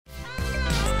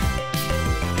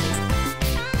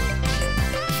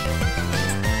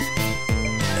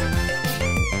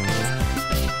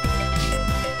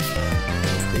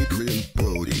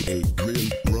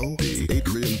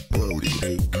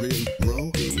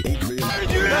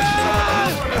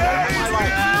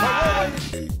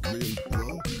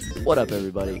What up,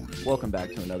 everybody? Welcome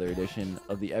back to another edition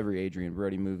of the Every Adrian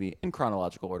Brody Movie in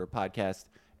Chronological Order podcast,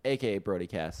 aka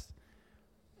BrodyCast.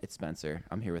 It's Spencer.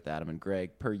 I'm here with Adam and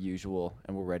Greg, per usual,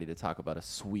 and we're ready to talk about a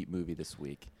sweet movie this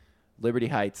week. Liberty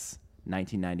Heights,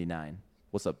 1999.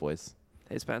 What's up, boys?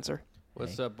 Hey, Spencer.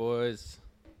 What's up, boys?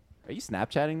 Are you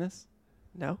Snapchatting this?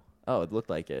 No, Oh, it looked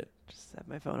like it. just have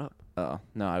my phone up. Oh,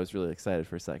 no, I was really excited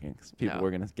for a second because people No.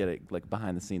 were going to get it like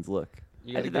behind-the-scenes look.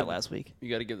 You I gotta did that give- last week.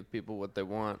 You got to give the people what they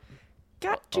want.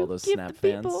 Got All those give Snap the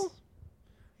fans. people.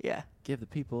 Yeah. Give the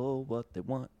people what they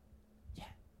want. Yeah.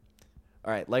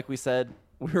 All right, like we said,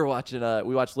 we watched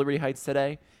Liberty Heights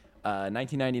today,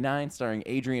 1999, starring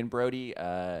Adrian Brody,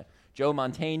 Joe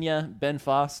Mantegna, Ben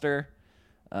Foster.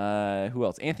 Who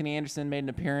else? Anthony Anderson made an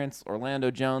appearance.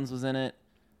 Orlando Jones was in it.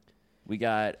 We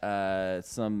got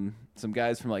some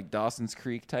guys from like Dawson's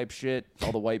Creek type shit.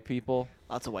 All the white people.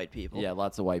 Lots of white people. Yeah,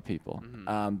 lots of white people.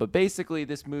 Mm-hmm. But basically,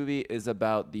 this movie is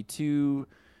about the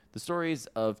stories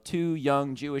of two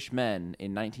young Jewish men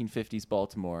in 1950s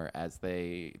Baltimore as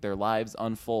their lives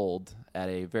unfold at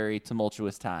a very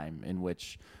tumultuous time in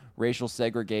which racial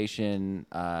segregation,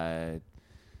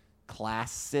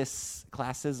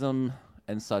 classism,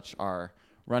 and such are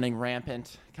running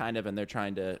rampant, kind of, and they're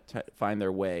trying to find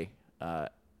their way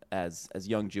as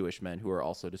young Jewish men who are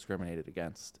also discriminated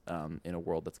against in a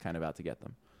world that's kind of out to get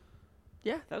them.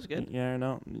 Yeah, that was good. Yeah or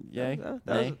no? Yay?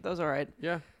 Nay? That was all right.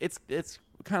 Yeah. It's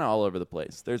kind of all over the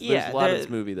place. There's Yeah, a lot of this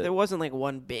movie that there wasn't like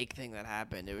one big thing that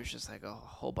happened. It was just like a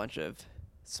whole bunch of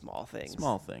small things.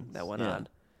 that went yeah. on.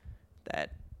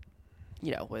 That,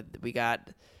 we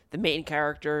got the main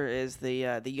character is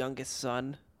the youngest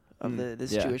son of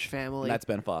this Yeah. Jewish family. And that's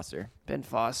Ben Foster. Ben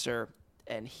Foster,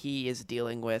 and he is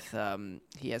dealing with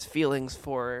he has feelings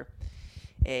for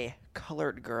a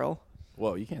colored girl.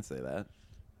 Whoa, you can't say that.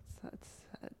 That's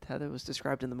how that was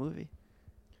described in the movie.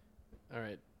 All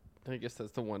right. I guess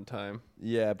that's the one time.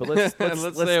 Yeah, but let's Let's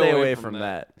stay away from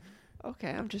that. Okay,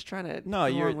 I'm just trying to. No,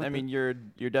 go along with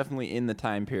you're definitely in the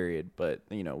time period, but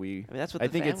we. I mean, that's what I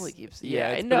the think family it's keeps. yeah,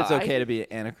 I it's, know. but it's okay to be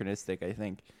anachronistic. I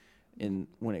think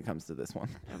when it comes to this one.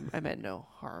 I meant no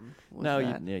harm. With No,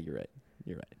 that. you're right.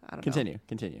 You're right. I don't know.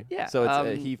 Continue. Yeah, So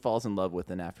it's he falls in love with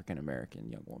an African American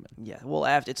young woman. Yeah. Well,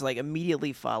 after it's like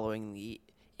immediately following the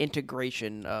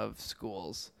integration of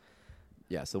schools.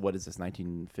 Yeah. So what is this?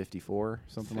 1954,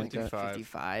 something like that. 55.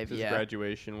 55. His Yeah.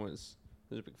 graduation was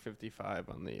there's a big 55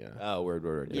 on the. Oh, word.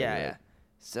 Yeah, you're yeah. right.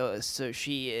 So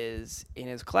she is in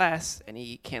his class, and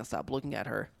he can't stop looking at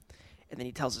her, and then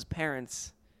he tells his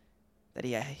parents that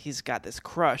he's got this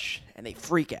crush, and they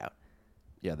freak out.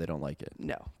 Yeah, they don't like it.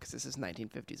 No, because this is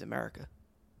 1950s America,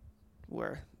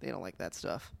 where they don't like that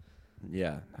stuff.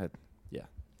 Yeah.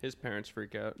 His parents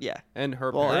freak out. Yeah. And her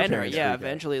Well, parents. and her, parents yeah. freak out.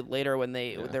 Eventually, later when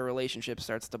Yeah. their relationship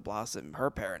starts to blossom, her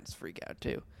parents freak out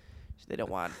too. They don't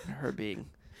want her being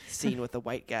seen with a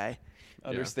white guy.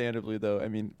 Understandably, though, I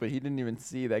mean, but he didn't even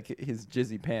see his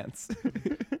jizzy pants.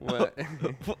 What?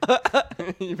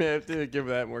 You may have to give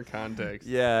that more context.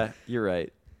 Yeah, you're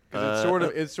right. 'Cause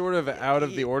it's sort of out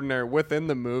of the ordinary within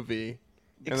the movie,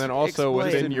 and then also explain.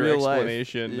 within In your real life.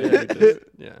 explanation. Yeah. that you just-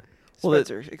 yeah. Well,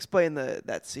 Spencer, explain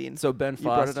that scene. So Ben You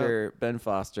brought it up.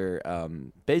 Foster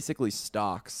basically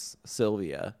stalks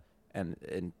Sylvia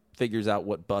and figures out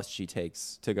what bus she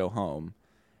takes to go home,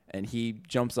 and he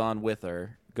jumps on with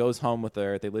her, goes home with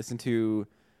her. They listen to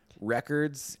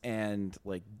records and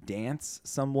like dance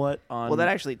somewhat on. Well, that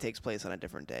actually takes place on a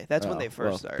different day. That's when they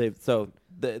first start.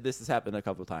 This has happened a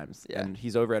couple of times, Yeah. and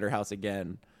he's over at her house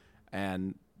again,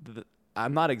 and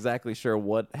I'm not exactly sure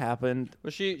what happened.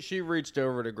 Well, she reached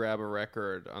over to grab a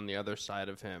record on the other side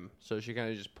of him, so she kind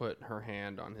of just put her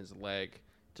hand on his leg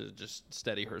to just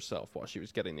steady herself while she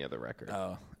was getting the other record.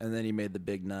 Oh, and then he made the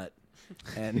big nut,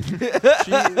 and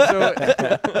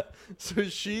So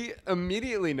she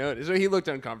immediately noticed. So he looked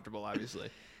uncomfortable, obviously.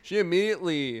 She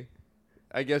immediately,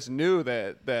 I guess, knew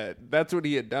that's what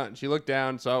he had done. She looked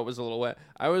down, saw it was a little wet.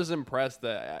 I was impressed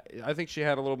that I think she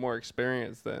had a little more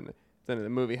experience than the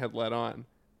movie had let on.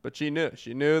 But she knew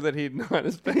that he'd not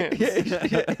his pants.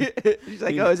 She's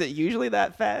like, "Oh, is it usually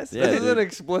that fast?" Yeah, This is dude. an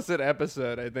explicit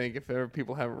episode, I think, if ever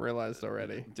people haven't realized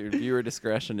already. dude, viewer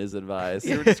discretion is advised.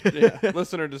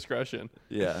 Listener discretion.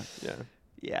 Yeah. Yeah.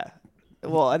 Yeah.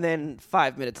 Well, and then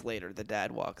 5 minutes later, the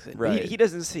dad walks in. But Right. He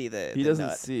doesn't see He the doesn't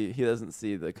nut.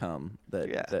 see the cum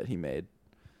that he made.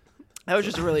 That was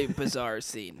just a really bizarre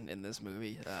scene in this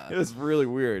movie. It was really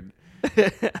weird.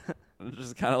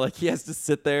 Just kind of like he has to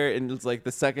sit there and it's like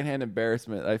the secondhand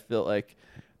embarrassment I feel like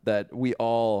that we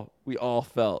all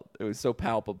felt. It was so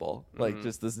palpable. Like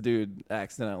just this dude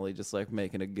accidentally just like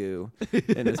making a goo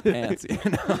in his pants. You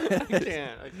know? I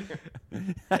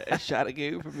can't. A shot of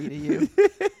goo from me to you.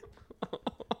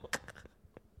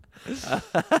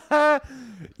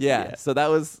 Yeah. So that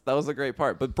was a great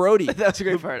part. But Brody, That's a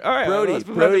great part. All right, Brody, let's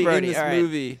move on to Brody in this All right.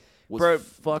 movie was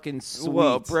fucking sweet.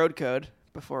 Whoa, Broad Code.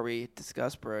 Before we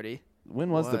discuss Brody, When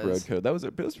was the Broad Code? It was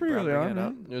pretty early Bring on. it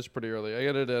up. Right? It was pretty early. I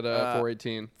got it at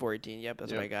 418. 418. Yep,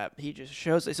 that's what Yep. I got. He just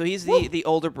shows. So he's the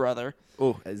older brother.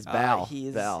 Oh, it's Val.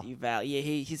 He's Val. Val. Yeah,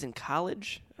 he's in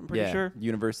college. I'm pretty Yeah, sure.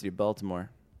 University of Baltimore.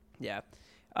 Yeah.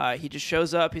 He just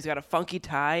shows up. He's got a funky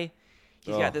tie.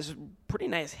 He's got this pretty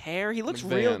nice hair. He looks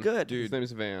real Van. good. His name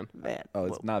is Van. Man. Oh,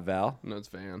 it's not Val? No, it's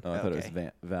Van. Oh, I thought it was Okay.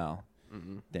 Val.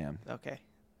 Damn. Okay.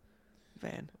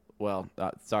 Van. Well,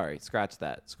 sorry. Scratch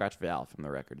that. Scratch Val from the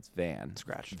record. It's Van.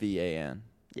 Scratch. V-A-N.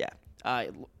 Yeah.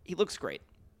 He looks great.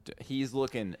 He's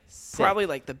looking sick. Probably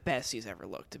like the best he's ever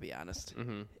looked, to be honest.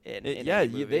 In Yeah, any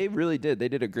movie. they really did. They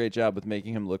did a great job with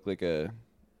making him look like a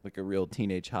real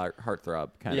teenage heartthrob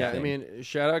kind Yeah, of thing. I mean,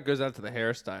 shout out goes out to the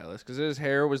hairstylist because his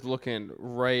hair was looking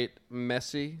right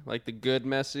messy, like the good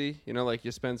messy. You know, like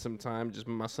you spend some time just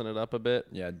mussing it up a bit.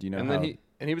 Yeah, do you know And how? then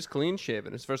he was clean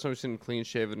shaven. It's the first time I've seen him clean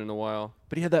shaven in a while.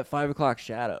 But he had that 5 o'clock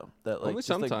shadow that like Only just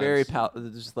like sometimes.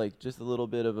 very just a little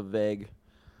bit of a vague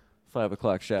 5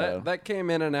 o'clock shadow. That came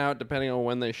in and out depending on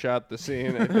when they shot the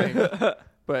scene, I think.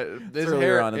 But his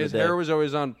earlier on in the his day. hair was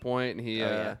always on point. And he,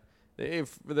 yeah.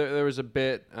 there was a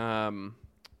bit on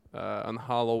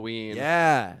Halloween.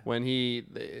 yeah. When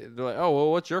they're like, oh,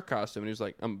 well, what's your costume? And he was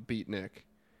like, I'm Beatnik.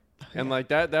 And like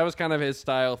that was kind of his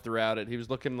style throughout it. He was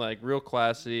looking like real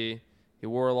classy. He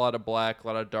wore a lot of black, a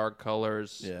lot of dark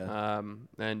colors. Yeah.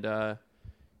 And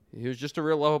he was just a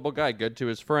real lovable guy, good to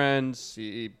his friends.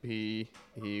 He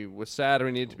was sad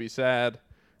when he needed to be sad.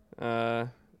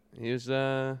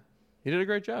 He did a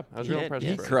great job. I was He real did, impressed.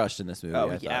 He with him. crushed in this movie. Oh,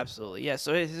 I yeah, thought. absolutely. Yeah,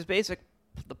 so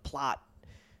the plot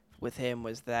with him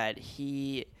was that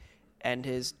he and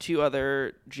his two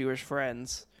other Jewish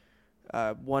friends,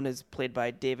 one is played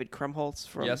by David Krumholtz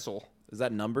from... Yesel. Is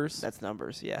that Numbers? That's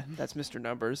Numbers, yeah. That's Mr.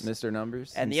 Numbers. Mr.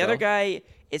 Numbers. And the himself? other guy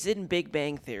is in Big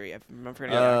Bang Theory. I'm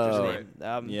forgetting the actor's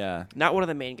Oh, name. yeah. Not one of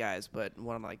the main guys, but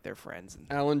one of like their friends. And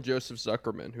Alan Joseph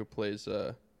Zuckerman, who plays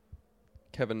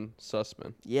Kevin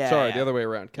Sussman. Yeah, Sorry, yeah. the other way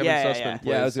around. Kevin Yeah, yeah, Sussman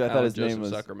yeah. plays I thought Alan his Joseph name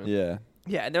was Zuckerman. Yeah.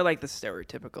 yeah, and they're like the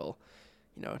stereotypical,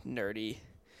 nerdy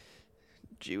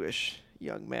Jewish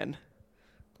young men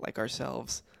like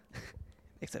ourselves,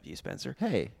 except you, Spencer.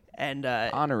 Hey, And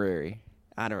honorary.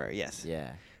 honorary, yes.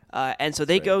 Yeah. And so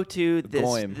they right. go to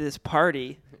Goyim. this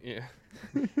party. Yeah.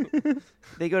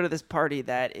 They go to this party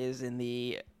that is in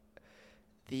the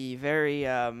very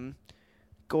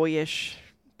Goyish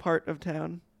part of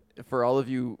town. For all of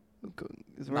you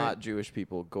Is that not right? Jewish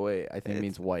people, goy I think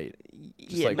means white.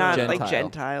 Just Yeah, like not Gentile. like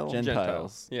Gentile.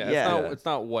 Gentiles. Yeah, Yeah. It's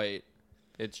not white.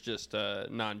 It's just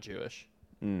non-Jewish.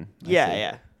 Mm, I Yeah, see.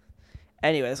 yeah.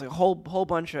 Anyway, there's like a whole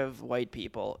bunch of white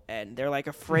people, and they're like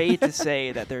afraid to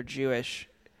say that they're Jewish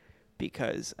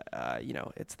because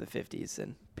it's the 50s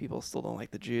and people still don't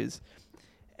like the Jews.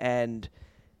 And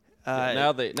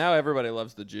now everybody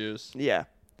loves the Jews. yeah,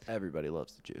 Everybody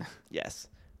loves the Jews. yes,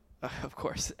 of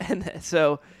course. And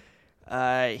so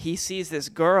he sees this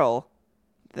girl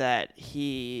that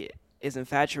he is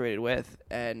infatuated with,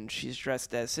 and she's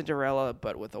dressed as Cinderella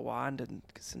but with a wand, and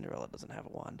 'cause Cinderella doesn't have a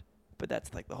wand. But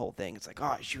that's like the whole thing. It's like,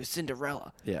 oh, she was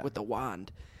Cinderella with the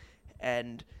wand.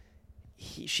 And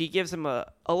she gives him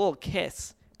a little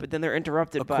kiss, but then they're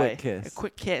interrupted by quick kiss. a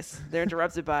quick kiss. They're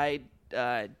interrupted by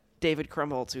David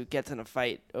Krumholtz, who gets in a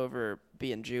fight over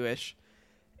being Jewish,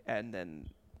 and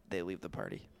then they leave the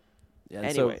party. Yeah, and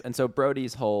Anyway. so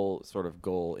Brody's whole sort of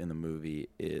goal in the movie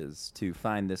is to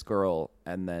find this girl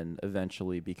and then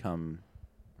eventually become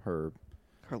her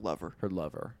Her lover.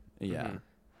 lover. Yeah.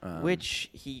 Which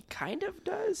he kind of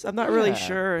does. I'm not really Yeah.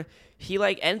 sure. He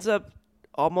like ends up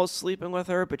almost sleeping with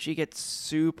her, but she gets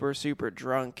super, super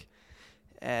drunk,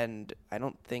 and I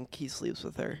don't think he sleeps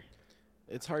with her.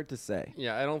 It's hard to say.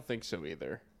 Yeah, I don't think so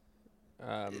either.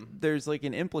 There's like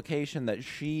an implication that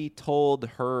she told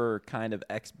her kind of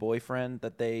ex-boyfriend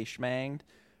that they schmanged,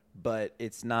 but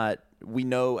it's not. We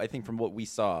know, I think from what we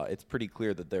saw, it's pretty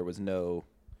clear that there was no.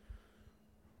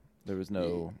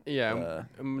 Yeah,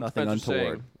 nothing Spencer's saying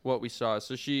untoward. what we saw.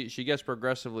 So she gets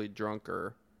progressively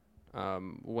drunker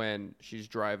when she's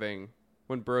driving.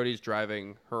 When Brody's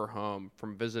driving her home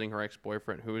from visiting her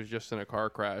ex-boyfriend, who was just in a car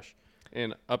crash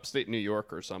in upstate New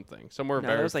York or something, somewhere No,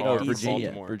 very that was like far Oh, from Virginia.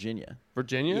 Baltimore. Virginia.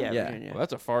 Virginia? Yeah, Yeah. Virginia. Well,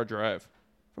 that's a far drive.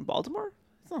 From Baltimore?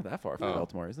 It's not that far from Oh.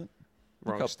 Baltimore, is it?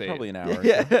 Wrong state. Probably an hour. Or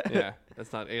so. Yeah,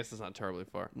 that's not. I guess that's not terribly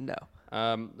far. No.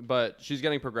 But she's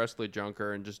getting progressively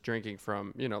drunker and just drinking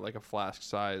from, like a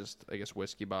flask-sized, I guess,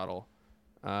 whiskey bottle.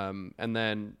 And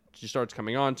then she starts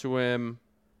coming on to him.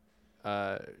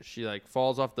 She like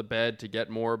falls off the bed to get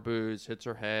more booze, hits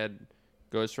her head,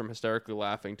 goes from hysterically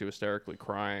laughing to hysterically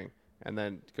crying, and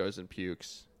then goes and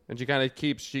pukes. And she kind of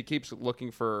keeps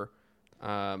looking for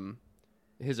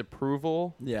his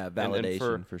approval. Yeah, and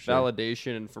validation for sure.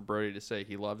 Validation and for Brody to say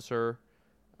he loves her.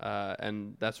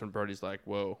 And that's when Brody's like,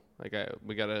 "Whoa, like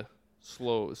we gotta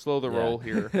slow the roll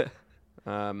here."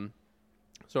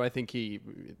 So I think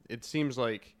it seems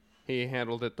like he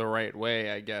handled it the right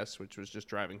way, I guess, which was just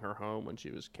driving her home when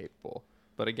she was capable.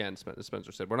 But again, as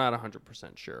Spencer said, we're not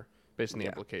 100% sure based on the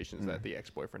implications that the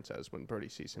ex-boyfriend says when Brody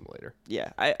sees him later.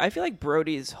 Yeah, I feel like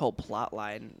Brody's whole plot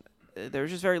line, there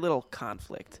was just very little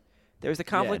conflict. There was the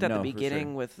conflict at the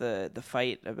beginning with the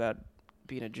fight about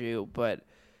being a Jew, but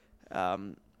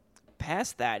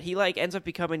past that, he like ends up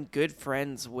becoming good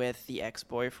friends with the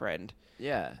ex-boyfriend.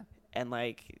 Yeah. And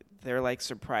like they're like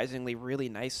surprisingly really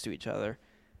nice to each other.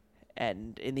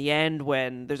 And in the end,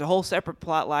 when there's a whole separate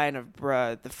plot line of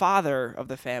the father of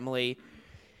the family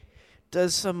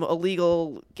does some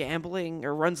illegal gambling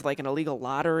or runs like an illegal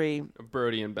lottery.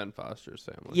 Brody and Ben Foster's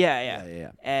family.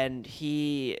 Yeah. And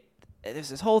there's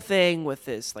this whole thing with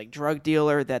this like drug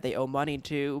dealer that they owe money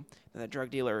to, and the drug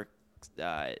dealer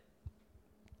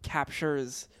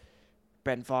captures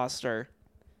Ben Foster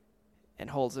and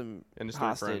holds him and his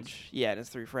hostage. 3 friends. Yeah, and his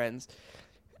 3 friends.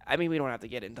 I mean, we don't have to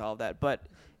get into all of that, but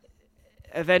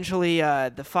eventually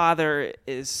the father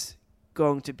is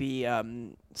going to be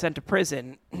sent to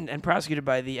prison and prosecuted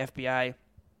by the FBI.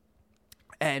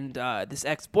 And this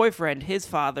ex-boyfriend, his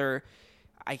father,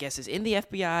 I guess, is in the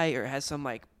FBI or has some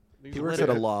like. He works at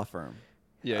a law firm.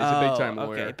 Yeah, he's a big-time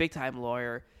lawyer. Okay, big-time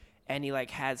lawyer, and he like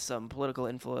has some political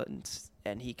influence,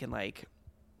 and he can like.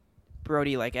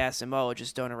 Brody like asks him, "Oh,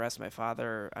 just don't arrest my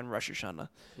father on Rosh Hashanah."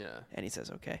 Yeah, and he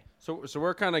says, "Okay." So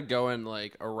we're kind of going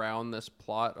like around this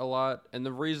plot a lot, and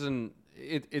the reason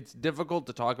it's difficult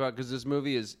to talk about because this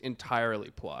movie is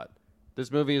entirely plot.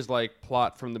 This movie is like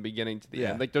plot from the beginning to the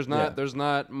end. Like there's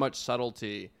not much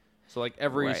subtlety. So like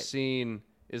every scene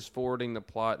is forwarding the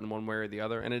plot in one way or the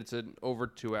other, and it's an over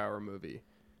 2-hour movie.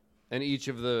 And each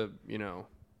of the,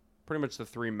 pretty much the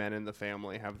 3 men in the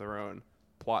family have their own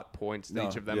plot points that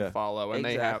each of them follow, and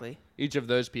each of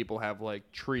those people have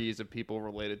like trees of people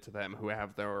related to them who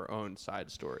have their own side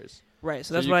stories. Right,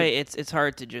 so that's why it's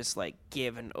hard to just like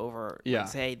give an like,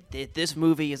 say this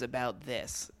movie is about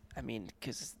this. I mean,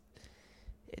 because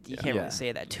you can't really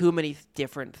say that. Too many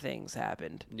different things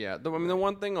happened. Yeah, the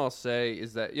one thing I'll say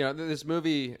is that this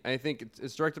movie, I think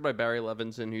it's directed by Barry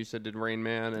Levinson, who you said did Rain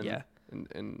Man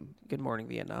and Good Morning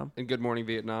Vietnam. And Good Morning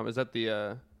Vietnam. Is that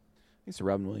the? It's a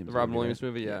Robin Williams. The Robin Williams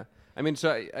movie, yeah. I mean,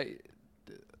 so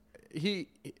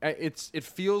it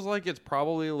feels like it's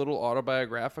probably a little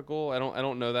autobiographical. I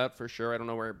don't know that for sure. I don't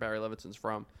know where Barry Levinson's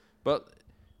from, but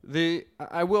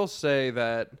I will say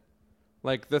that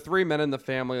like the 3 men in the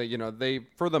family, they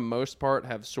for the most part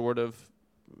have sort of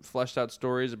fleshed out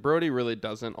stories. Brody really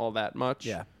doesn't all that much.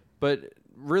 Yeah, but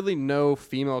really no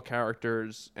female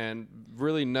characters and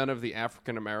really none of the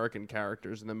African American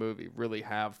characters in the movie really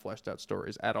have fleshed out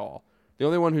stories at all. The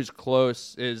only one who's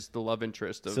close is the love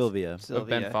interest of Sylvia. Of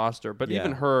Ben Foster. But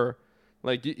even her,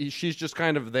 like, she's just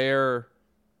kind of there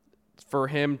for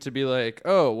him to be like,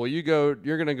 oh, well, you're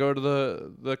going to go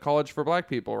to the college for black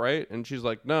people, right? And she's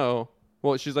like, no.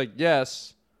 Well, she's like,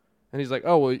 yes. And he's like,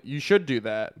 oh, well, you should do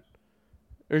that.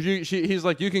 Or he's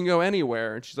like, you can go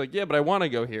anywhere. And she's like, yeah, but I want to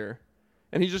go here.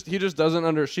 And he just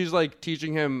doesn't she's like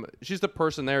teaching him, she's the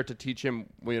person there to teach him,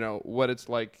 what it's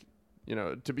like,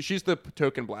 to be, she's the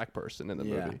token black person in the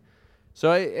movie.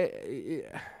 So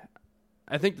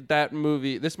I think this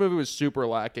movie was super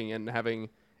lacking in having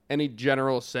any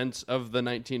general sense of the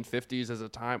 1950s as a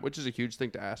time, which is a huge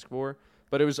thing to ask for,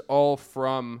 but it was all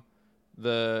from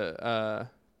the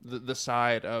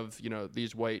side of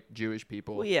these white Jewish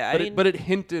people. Well, yeah, but it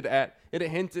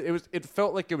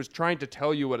felt like it was trying to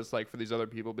tell you what it's like for these other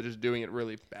people, but just doing it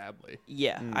really badly.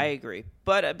 Yeah, I agree.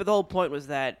 But the whole point was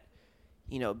that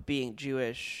being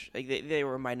Jewish, like they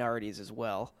were minorities as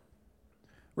well.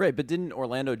 Right, but didn't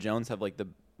Orlando Jones have like the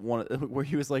one where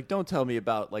he was like, "Don't tell me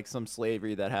about like some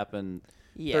slavery that happened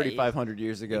 3,500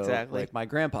 years ago." Exactly. Like my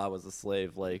grandpa was a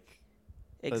slave. Like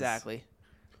exactly.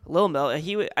 Lil Mel,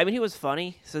 he was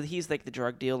funny. So he's like the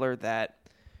drug dealer that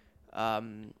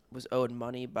was owed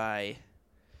money by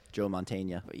Joe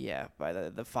Mantegna. By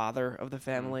the father of the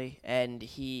family, and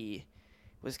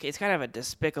it's kind of a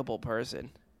despicable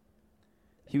person.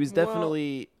 He was Well,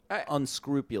 definitely I-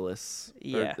 unscrupulous. Or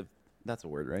Yeah. that's a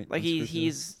word, right? Like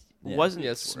Unscrupulous? Yeah. wasn't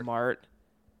Yeah, it's a word. smart.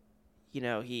 You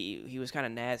know, he was kind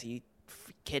of nasty. He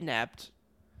kidnapped.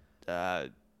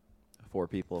 4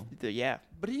 people. Yeah.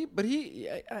 But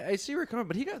I see where you're coming,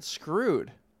 but he got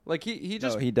screwed. Like he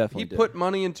just he definitely he did. put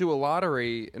money into a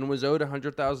lottery and was owed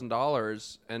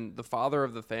 $100,000, and the father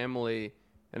of the family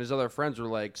and his other friends were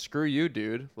like, "Screw you,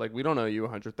 dude! Like we don't owe you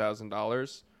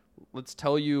 $100,000. Let's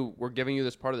tell you we're giving you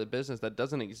this part of the business that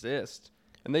doesn't exist."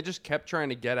 And they just kept trying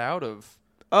to get out of.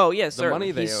 Oh yeah, The money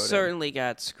certainly. they He owed him. certainly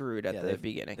got screwed at Yeah, the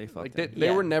beginning. They fucked Like him. they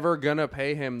Yeah. were never gonna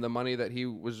pay him the money that he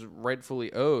was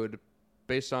rightfully owed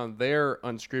based on their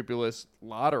unscrupulous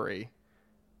lottery.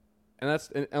 And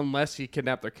that's unless he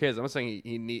kidnapped their kids. I'm not saying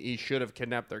he should have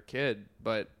kidnapped their kid,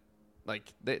 but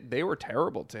like they were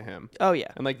terrible to him. Oh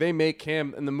yeah. And like they make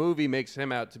him, and the movie makes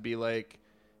him out to be like,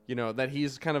 you know, that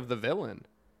he's kind of the villain,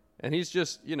 and he's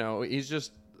just, you know, he's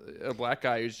just a black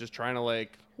guy who's just trying to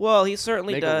like. Well, he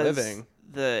certainly Make a does living.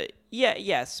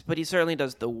 yes, but he certainly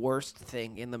does the worst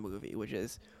thing in the movie, which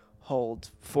is hold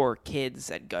 4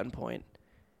 kids at gunpoint,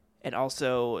 and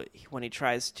also when he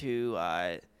tries to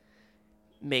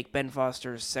make Ben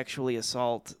Foster sexually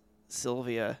assault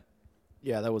Sylvia.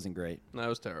 Yeah, that wasn't great. That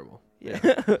was terrible.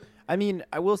 Yeah. I mean,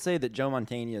 I will say that Joe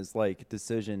Mantegna's like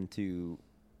decision to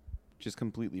just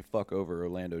completely fuck over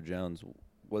Orlando Jones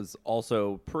was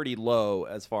also pretty low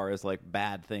as far as like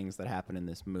bad things that happen in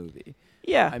this movie.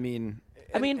 Yeah. I mean,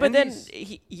 But then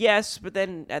but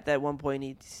then at that one point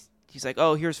he's like,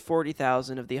 "Oh, here's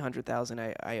 40,000 of the 100,000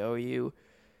 I owe you.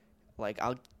 Like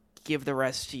I'll give the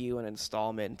rest to you in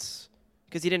installments,"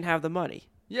 because he didn't have the money.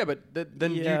 Yeah, but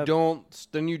then Yeah.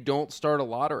 you don't start a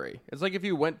lottery. It's like if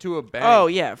you went to a bank. Oh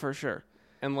yeah, for sure.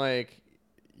 And like,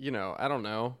 you know, I don't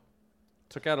know,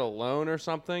 took out a loan or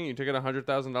something. You took out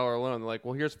 $100,000 loan. They're like,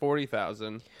 well, here's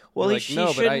 40,000. Well, You're he like, sh- no,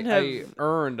 he but I shouldn't have-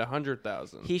 earned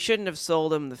 100,000. He shouldn't have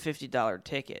sold him the $50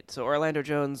 ticket. So Orlando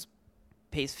Jones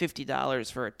pays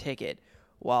 $50 for a ticket,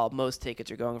 while most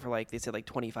tickets are going for like they said like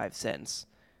 25 cents.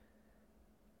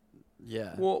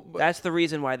 yeah. Well, but That's the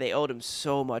reason why they owed him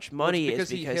so much money. it's because is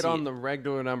he because hit on the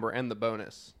regular number and the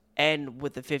bonus. and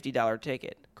with the $50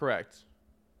 ticket. Correct.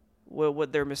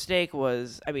 What their mistake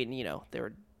was, I mean, you know, they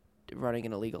were running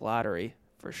an illegal lottery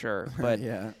for sure, but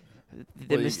yeah.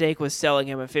 the mistake was selling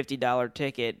him a $50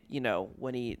 ticket. You know,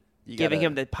 when giving gotta-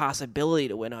 him the possibility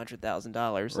to win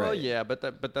 $100,000. Well, Right. yeah, but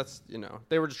that's, you know,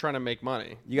 they were just trying to make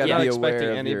money. You gotta They're not be aware expecting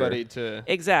of anybody to.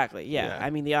 Exactly. Yeah. Yeah. I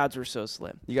mean, the odds were so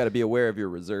slim. You got to be aware of your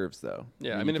reserves, though.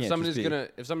 Yeah, I You mean, if can't somebody's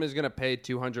just be- gonna pay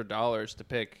 $200 to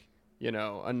pick, you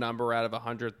know, a number out of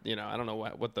 100, you know, I don't know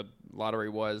what the lottery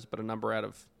was, but a number out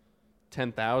of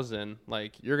 10,000,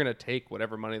 like you're gonna take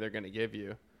whatever money they're gonna give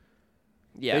you.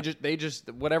 Yeah. They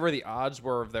just whatever the odds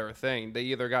were of their thing, they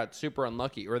either got super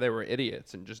unlucky or they were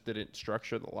idiots and just didn't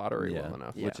structure the lottery well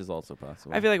enough. Yeah. which is also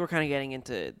possible. I feel like we're kind of getting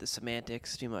into the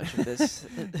semantics too much of this.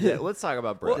 yeah, let's talk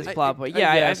about Brody. This plot point.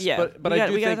 Yeah, yes, yeah. But We I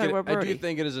gotta do think talk about I do Brody.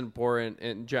 think it is important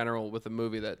in general with a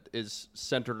movie that is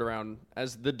centered around,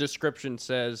 as the description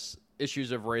says,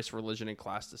 issues of race, religion, and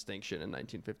class distinction in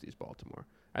 1950s Baltimore.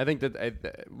 I think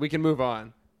that we can move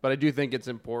on, but I do think it's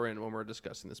important when we're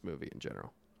discussing this movie in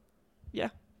general. Yeah.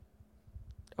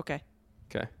 Okay.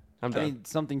 Okay, I'm I done. mean,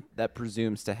 something that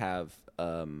presumes to have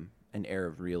an air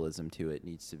of realism to it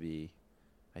needs to be,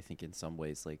 I think, in some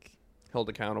ways, like, Held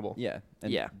accountable. yeah,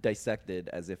 and Yeah. dissected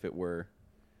as if it were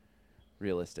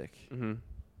realistic, Mm-hmm.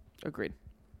 Agreed.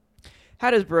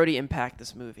 How does Brody impact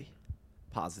this movie?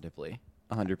 positively,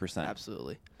 100%.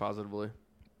 Absolutely. Positively.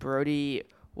 Brody,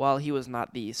 while he was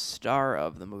not the star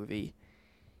of the movie,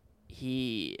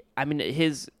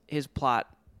 his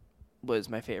plot was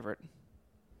my favorite,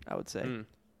 I would say. Mm.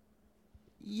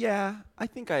 Yeah, I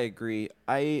think I agree.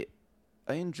 I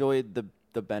enjoyed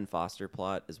the Ben Foster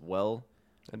plot as well,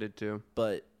 I did too.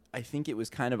 but I think it was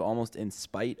kind of almost in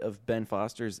spite of Ben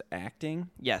Foster's acting.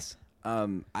 Yes.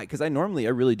 Because I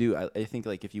really do. I think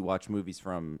like if you watch movies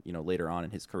from later on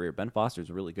in his career, Ben Foster's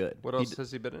really good. What else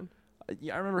has he been in?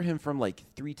 Yeah, I remember him from like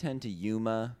 3:10 to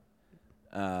Yuma.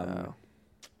 Oh.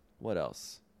 What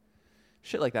else?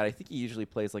 Shit like that. I think he usually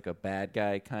plays like a bad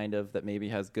guy, kind of that maybe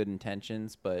has good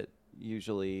intentions, but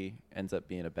usually ends up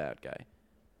being a bad guy.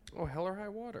 Oh, Hell or High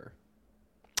Water.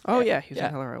 Oh yeah, he was Yeah.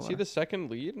 in Hell or High Is he Water. the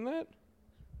second lead in that?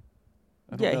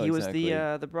 I don't Yeah, know he exactly.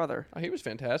 was the brother. Oh, he was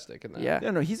fantastic in that. Yeah.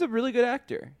 No, he's a really good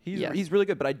actor. Yes. He's really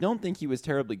good, but I don't think he was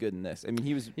terribly good in this. I mean,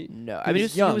 he was. No, he I mean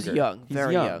was he was younger. young, He's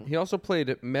very young. young. He also played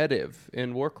Medivh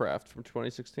in Warcraft from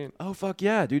 2016. Oh fuck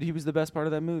yeah, dude! He was the best part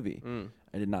of that movie. Mm.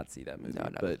 I did not see that movie, No,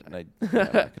 no, but no. I'm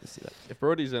not gonna see that. If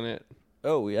Brody's in it,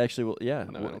 Oh, we actually will. Yeah,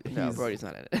 No, I don't think No, he's, Brody's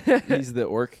not in it. he's the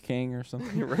Orc King or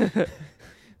something. Right.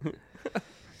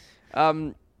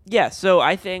 Yeah, so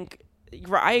I think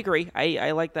I agree.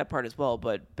 I like that part as well,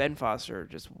 but Ben Foster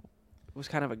just was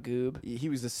kind of a goob. He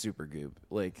was a super goob.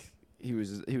 Like he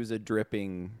was a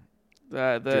dripping.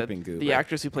 The Dripping goob, the right?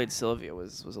 actress who played Sylvia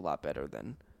was a lot better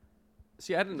than.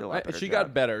 See, I didn't Did a know. lot better She job.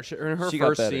 got better. In her She got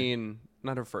first better. scene,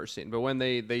 not her first scene, but when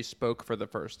they spoke for the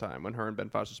first time, when her and Ben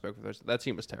Foster spoke for the first time, that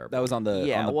scene was terrible. That was on the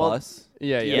Yeah, on the well, bus.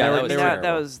 yeah, Yeah, that that, was was,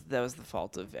 terrible. that was the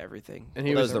fault of everything. And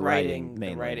he Well, was that was the writing, The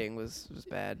mainly. writing was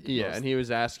bad. Yeah, Most- and he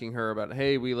was asking her about,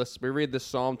 hey, we read this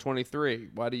Psalm 23.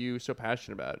 Why are you so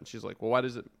passionate about it? And she's like, well,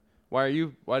 why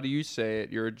do you say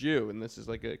it? You're a Jew, and this is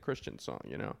like a Christian song,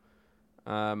 you know.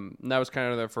 And that was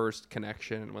kind of their first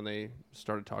connection when they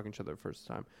started talking to each other the first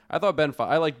time. I thought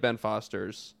I liked Ben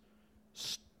Foster's.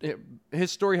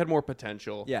 His story had more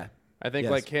potential. Yeah, I think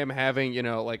Yes. like him having, you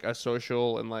know, like a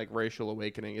social and like racial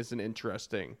awakening is an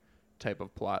interesting type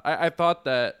of plot. I thought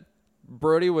that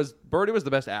Brody was the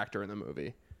best actor in the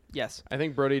movie. yes. I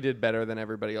think Brody did better than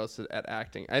everybody else at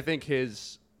acting. I think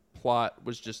his plot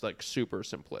was just like super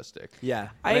simplistic. yeah.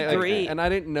 I Like, agree. and I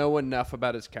didn't know enough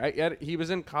about his character. He was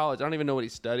in college. I don't even know what he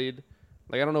studied.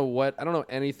 Like I don't know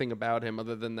anything about him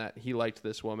other than that he liked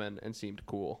this woman and seemed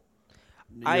cool.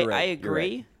 I You're right, you're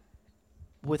agree right.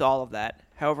 with all of that.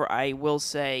 However, I will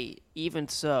say, even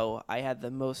so, I had the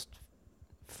most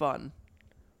fun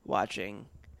watching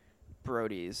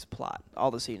Brody's plot,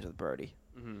 all the scenes with Brody.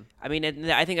 Mm-hmm. I mean,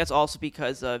 and I think that's also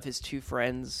because of his two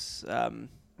friends,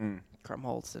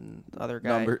 Krumholtz and the other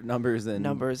guy. Numbers and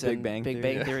Big Bang Big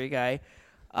Theory. Bang Theory guy.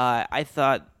 I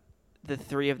thought the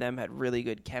three of them had really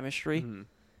good chemistry, Mm-hmm.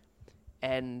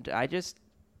 and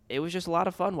it was just a lot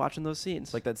of fun watching those scenes.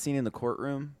 It's like that scene in the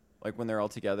courtroom, like when they're all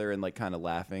together and like kind of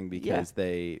laughing because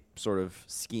they sort of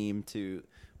scheme to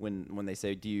when they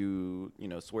say, "Do you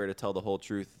swear to tell the whole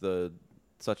truth, the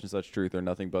such and such truth, or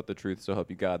nothing but the truth, so help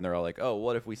you God?" And they're all like, "Oh,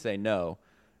 what if we say no?"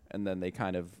 And then they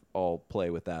kind of all play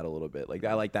with that a little bit. Like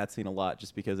I like that scene a lot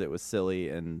just because it was silly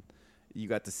and you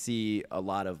got to see a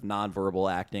lot of nonverbal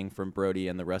acting from Brody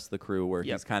and the rest of the crew where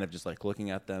Yep. he's kind of just like looking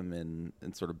at them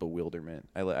in sort of bewilderment.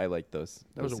 I like those.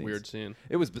 That was those a scenes. weird scene.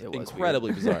 It was It was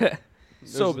incredibly weird. bizarre.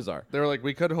 So There's- bizarre They were like,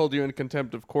 we could hold you in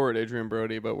contempt of court, Adrian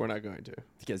Brody, but we're not going to.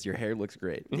 because your hair looks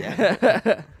great.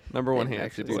 Number one It hand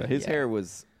actually play. did. His Yeah. hair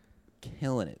was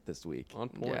killing it this week. On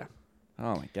point. Yeah.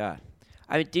 Oh my god.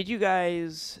 I mean, did you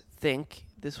guys think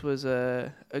this was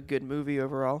a good movie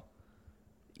overall?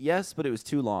 Yes, but it was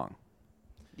too long.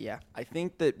 Yeah. I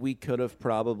think that we could have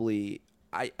probably.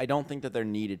 I don't think that there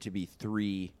needed to be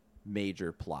 3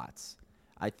 major plots.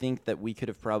 I think that we could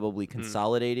have probably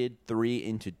consolidated 3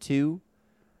 into 2,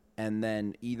 and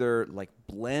then either like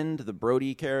blend the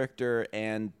Brody character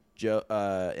and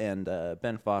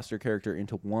Ben Foster character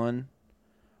into one,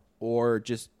 or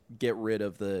just get rid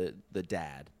of the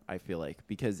dad. I feel like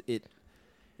because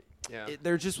Yeah.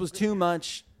 there just was too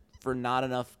much for not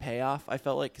enough payoff. I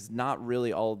felt like because not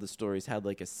really all of the stories had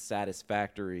like a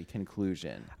satisfactory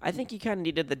conclusion. I think you kind of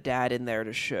needed the dad in there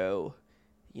to show,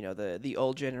 the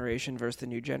old generation versus the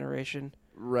new generation.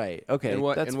 Right. Okay. in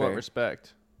what that's in fair. what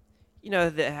respect?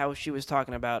 How she was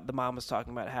talking about, the mom was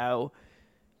talking about how,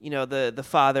 the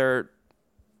father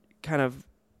kind of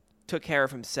took care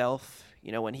of himself,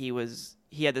 when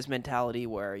he had this mentality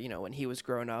where, when he was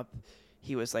grown up,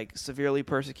 he was like severely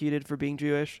persecuted for being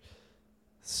Jewish.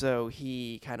 So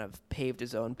he kind of paved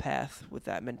his own path with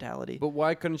that mentality. But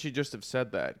why couldn't she just have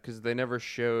said that? Because they never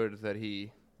showed that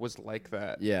he was like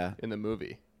that Yeah. in the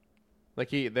movie.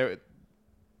 Like that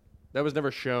was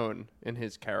never shown in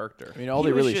his character. I mean, all He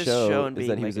they was really just show shown is being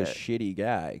that he was like a a- shitty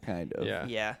guy, kind of. Yeah.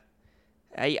 Yeah.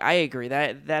 I agree.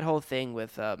 That whole thing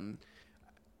with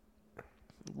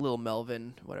Lil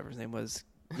Melvin, whatever his name was,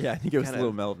 Yeah, I think it was Kinda-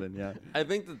 Lil Melvin. Yeah. I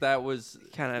think that was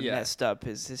kind of yeah. messed up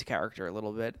his character a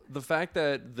little bit. The fact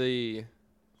that the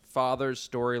father's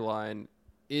storyline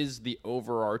is the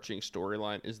overarching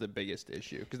storyline is the biggest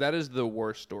issue because that is the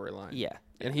worst storyline. Yeah.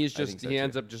 And he's I just think so he too.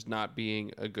 ends up just not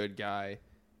being a good guy,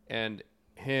 and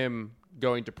him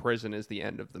going to prison is the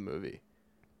end of the movie.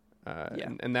 Yeah.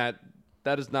 and that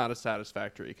is not a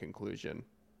satisfactory conclusion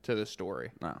to the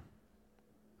story. No.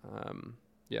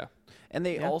 Yeah. And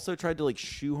they Yeah. also tried to like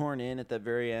shoehorn in at the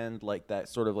very end, like that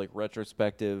sort of like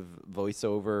retrospective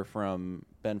voiceover from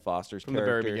Ben Foster's From the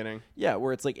character. very beginning. Yeah,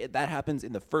 where it's like that happens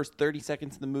in the first 30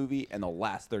 seconds of the movie and the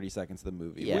last 30 seconds of the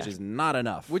movie, Yeah. which is not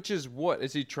enough. Which is what?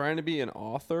 Is he trying to be an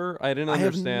author? I didn't I have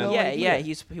understand. no yeah,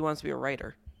 idea. he wants to be a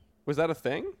writer. Was that a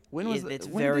thing? when was It's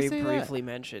when did they very say that? briefly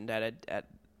mentioned at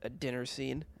a dinner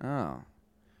scene. Oh. Well,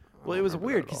 don't it was remember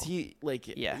weird that at because all. he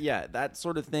like Yeah. that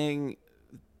sort of thing.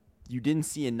 you didn't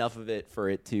see enough of it for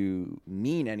it to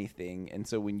mean anything, and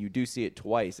so when you do see it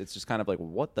twice, it's just kind of like,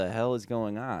 what the hell is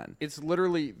going on? It's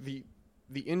literally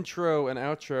the intro and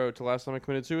outro to Last Time I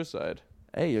Committed Suicide.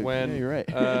 Hey, When you're right.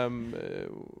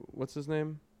 what's his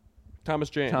name? Tom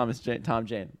Jane. Tom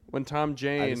Jane. When Tom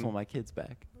Jane. I just want my kids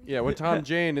back. Yeah, when Tom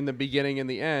Jane in the beginning and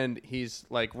the end, he's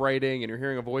like writing, and you're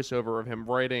hearing a voiceover of him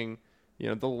writing,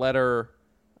 the letter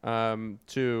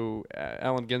to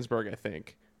Allen Ginsberg, I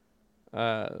think.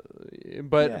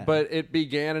 But it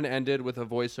began and ended with a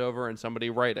voiceover and somebody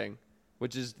writing,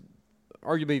 which is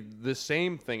arguably the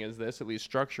same thing as this, at least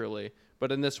structurally.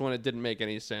 But in this one, it didn't make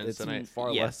any sense, It's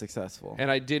far less successful.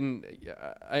 And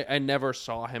I never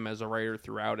saw him as a writer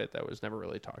throughout it. That was never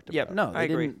really talked about. Yep. No, I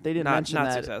agree. They didn't mention not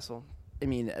that. successful. I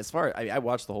mean, as far I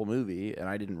watched the whole movie and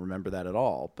I didn't remember that at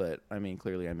all. But I mean,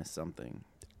 clearly I missed something.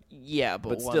 Yeah,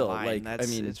 but one still, line, like,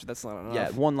 that's not enough. Yeah,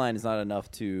 one line is not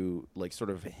enough to like sort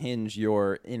of hinge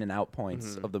your in and out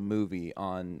points Mm-hmm. of the movie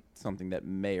on something that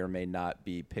may or may not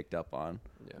be picked up on.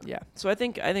 Yeah. So I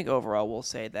think overall we'll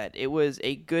say that it was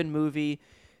a good movie.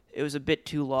 It was a bit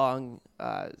too long.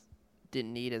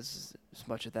 Didn't need as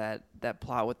much of that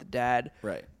plot with the dad.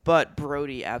 Right. But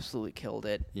Brody absolutely killed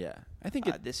it. Yeah. I think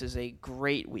This is a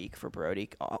great week for Brody,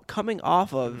 coming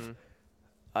off of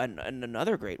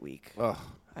another great week. Ugh,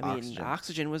 I mean,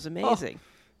 Oxygen was amazing.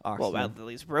 Oxygen. Well, at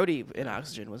least Brody in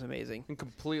Oxygen was amazing. And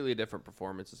completely different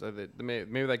performances.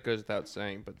 Maybe that goes without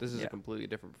saying, but this is a completely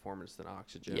different performance than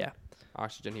Oxygen. Yeah.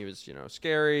 Oxygen, he was,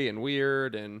 scary and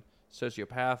weird and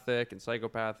sociopathic and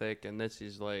psychopathic, and this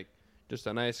he's like just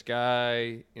a nice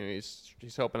guy.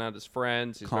 He's helping out his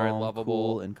friends. He's very Calm,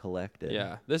 lovable cool, and collected.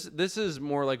 Yeah. This is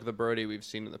more like the Brody we've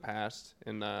seen in the past.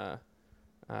 It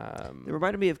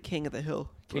reminded me of King of the Hill.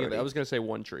 I was gonna say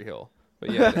One Tree Hill. But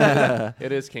yeah,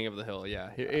 it is King of the Hill. Yeah,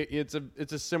 it's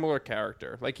a similar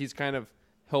character. Like he's kind of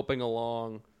helping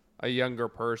along a younger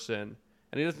person,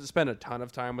 and he doesn't spend a ton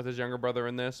of time with his younger brother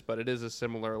in this, but it is a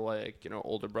similar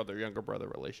older brother younger brother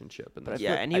relationship. And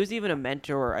Yeah, and he was even a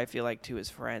mentor. I feel like to his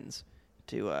friends,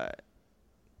 to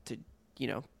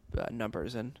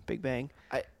Numbers and Big Bang.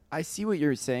 I see what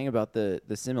you're saying about the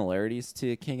similarities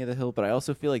to King of the Hill, but I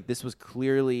also feel like this was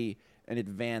clearly an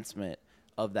advancement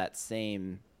of that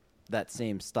same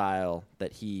style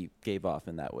that he gave off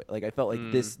in that way. Like I felt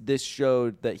like this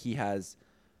showed that he has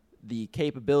the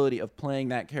capability of playing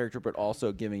that character, but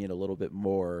also giving it a little bit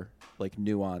more like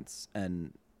nuance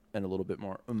and a little bit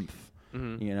more oomph.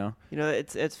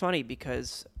 It's funny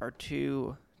because our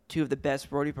two of the best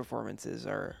Brody performances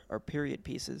are period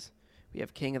pieces. We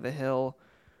have King of the Hill,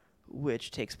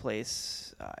 which takes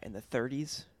place in the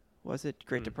 30s. Was it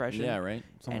Great Depression? Yeah, right.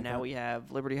 And now we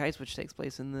have Liberty Heights, which takes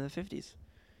place in the 50s.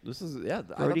 This is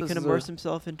Brody can immerse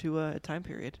himself into a time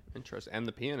period. Interesting. And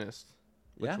The Pianist,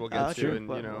 which Yeah. we'll get to true. in a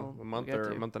month we'll or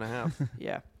get a to. month and a half.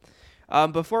 Yeah.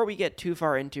 Before we get too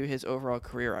far into his overall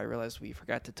career, I realized we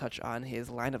forgot to touch on his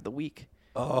line of the week.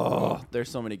 Oh,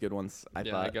 there's so many good ones. I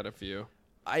I got a few.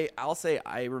 I'll say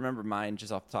I remember mine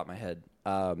just off the top of my head.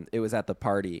 It was at the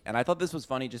party, and I thought this was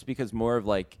funny just because more of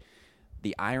like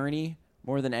the irony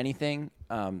more than anything.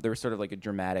 There was sort of like a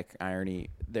dramatic irony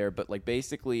there, but like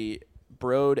basically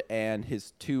Brode and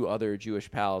his two other Jewish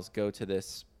pals go to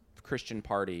this Christian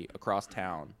party across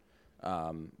town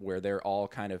where they're all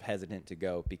kind of hesitant to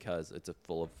go because it's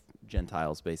full of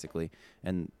Gentiles basically,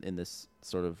 and in this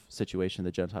sort of situation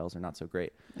the Gentiles are not so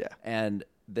great. Yeah. And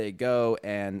they go,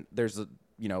 and there's a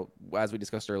as we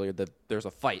discussed earlier, there's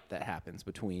a fight that happens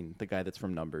between the guy that's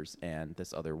from Numbers and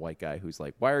this other white guy who's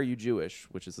like, "Why are you Jewish?"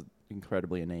 Which is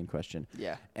incredibly inane question.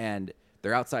 Yeah. And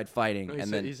they're outside fighting,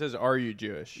 He says, "Are you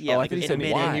Jewish?" Yeah, I thought he said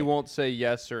admitting- why. And he won't say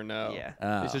yes or no. Yeah.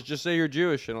 Oh. He says, "Just say you're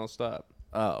Jewish, and I'll stop."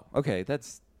 Oh, okay.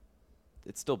 It's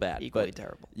still bad. Equally but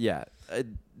terrible. Yeah.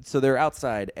 So they're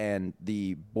outside, and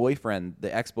the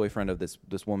ex-boyfriend of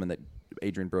this woman that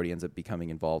Adrian Brody ends up becoming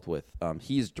involved with,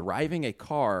 he's driving a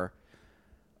car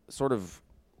sort of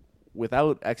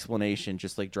without explanation,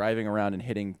 just like driving around and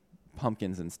hitting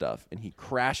pumpkins and stuff, and he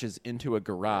crashes into a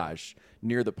garage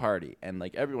near the party, and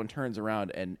like everyone turns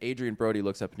around, and Adrian Brody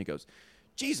looks up and he goes,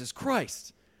 "Jesus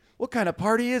Christ, what kind of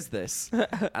party is this?"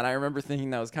 And I remember thinking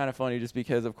that was kind of funny just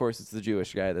because of course it's the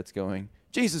Jewish guy that's going,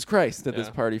 "Jesus Christ," at this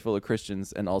party full of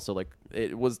Christians, and also like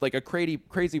it was like a crazy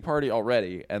party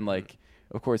already, and like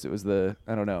of course it was the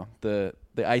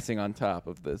icing on top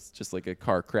of this, just like a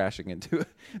car crashing into it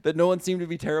that no one seemed to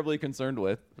be terribly concerned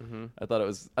with. I thought it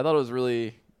was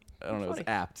really, it was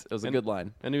apt. It was a good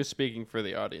line. And he was speaking for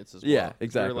the audience as well. Yeah,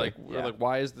 exactly. We're like,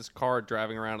 why is this car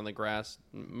driving around in the grass,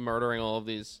 murdering all of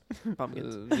these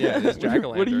Pumpkins. these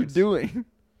jack-o'-lanterns? What are you doing?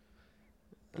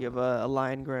 Do you have a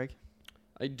line, Greg?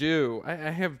 I do. I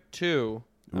have two.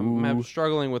 I'm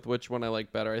struggling with which one I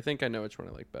like better. I think I know which one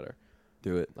I like better.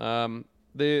 Do it.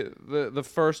 The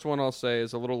first one I'll say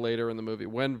is a little later in the movie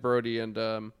when Brody and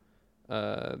the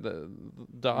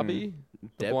Dobby,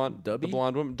 the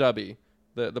blonde woman, Dubby,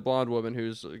 the blonde woman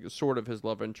who's sort of his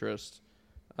love interest.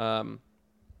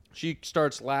 She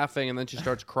starts laughing and then she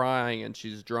starts crying and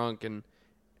she's drunk and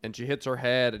she hits her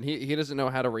head and he doesn't know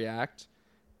how to react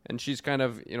and she's kind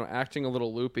of acting a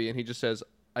little loopy and he just says,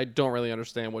 I don't really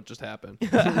understand what just happened.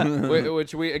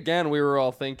 Which we were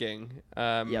all thinking.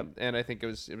 Yep. And I think it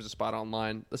was a spot on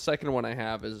line. The second one I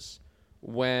have is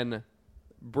when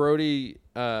Brody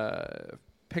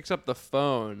picks up the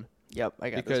phone. Yep, I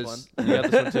got this one. You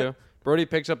got this one too? Brody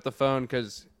picks up the phone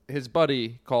because his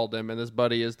buddy called him, and this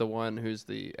buddy is the one who's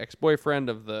the ex-boyfriend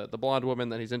of the blonde woman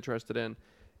that he's interested in.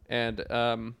 And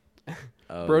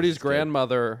Brody's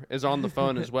grandmother is on the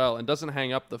phone as well and doesn't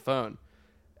hang up the phone.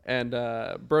 And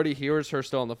Brody hears her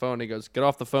still on the phone. He goes, "Get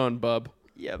off the phone, bub."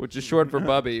 Yep. Which is short for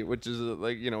Bubby, which is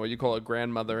what you call a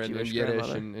grandmother in Jewish Yiddish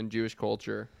grandmother. and Jewish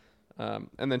culture.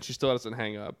 And then she still doesn't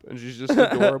hang up, and she's just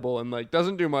adorable and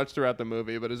doesn't do much throughout the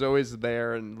movie, but is always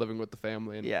there and living with the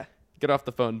family. And Yeah. "Get off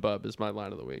the phone, bub" is my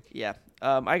line of the week. Yeah.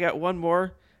 I got one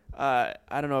more. I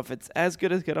don't know if it's as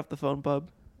good as Get Off the Phone,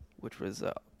 Bub, which was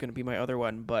going to be my other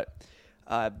one, but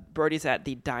Brody's at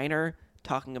the diner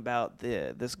talking about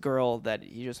this girl that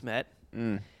he just met,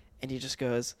 and he just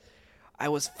goes, "I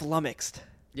was flummoxed."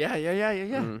 Yeah.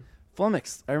 Mm-hmm.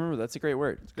 Flummoxed. I remember. That's a great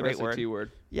word. It's a good Great SAT word.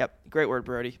 word. Yep. Great word,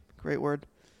 Brody. Great word.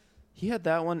 He had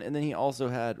that one, and then he also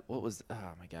had oh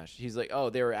my gosh. He's like,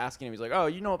 they were asking him. He's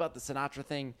like, you know about the Sinatra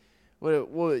thing? We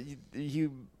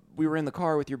were in the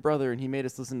car with your brother, and he made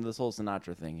us listen to this whole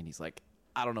Sinatra thing. And he's like,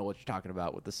 I don't know what you're talking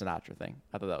about with the Sinatra thing.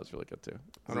 I thought that was really good too.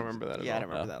 I don't remember that at Yeah, all. I don't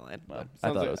remember that line. Well, but- I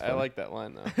Sounds thought it was I funny. like that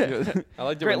line though. I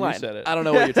liked it Great when line. you said it. I don't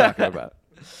know what you're talking about.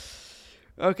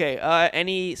 Okay.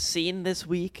 Any scene this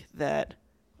week that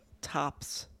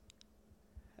tops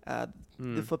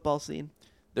the football scene?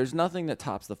 There's nothing that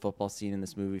tops the football scene in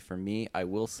this movie for me. I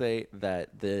will say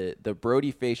that the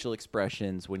Brody facial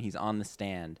expressions when he's on the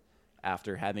stand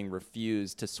after having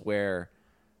refused to swear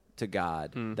to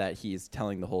God that he's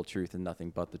telling the whole truth and nothing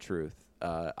but the truth.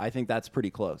 I think that's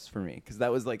pretty close for me because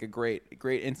that was like a great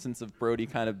instance of Brody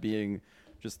kind of being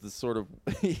just the sort of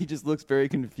he just looks very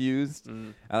confused,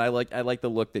 and I like the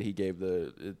look that he gave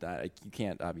you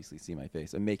can't obviously see my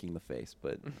face. I'm making the face,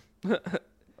 but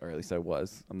or at least I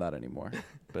was. I'm not anymore.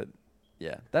 But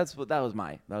yeah, that was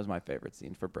my favorite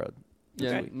scene for Brody.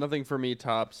 Yeah, Okay. nothing for me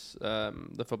tops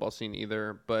the football scene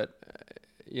either. But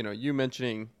you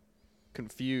mentioning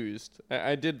confused,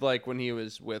 I did like when he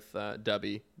was with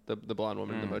Dubby, the blonde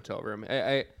woman in the motel room.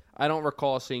 I don't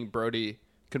recall seeing Brody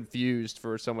confused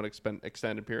for somewhat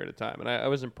extended period of time, and I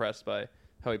was impressed by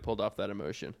how he pulled off that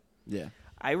emotion. Yeah.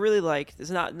 I really liked. It's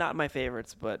not my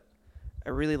favorites, but I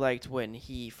really liked when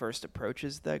he first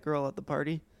approaches that girl at the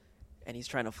party, and he's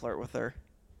trying to flirt with her,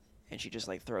 and she just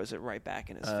throws it right back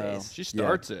in his face. She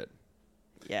starts it.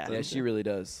 Yeah. Yeah, she really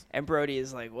does. And Brody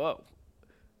is like, "Whoa,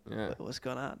 Yeah, what's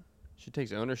going on?" she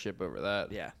takes ownership over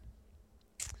that. Yeah.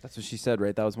 That's what she said,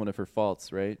 right? That was one of her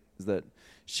faults, right? Is that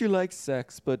she likes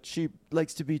sex, but she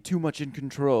likes to be too much in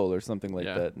control or something like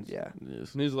Yeah. that. Yeah.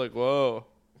 Yes. And he's like, "Whoa,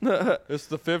 it's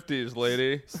the 50s,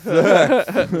 lady.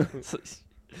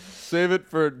 Save it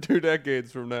for 2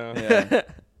 decades from now." Yeah.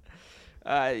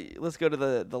 Let's go to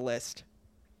the list.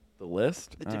 The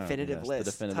list? The Oh, definitive yes, list.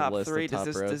 The definitive top list of 3. top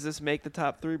road. Does this make the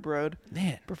top 3, Brode?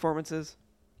 Man, Performances?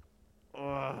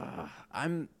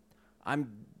 I'm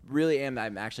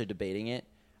actually debating it.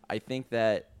 I think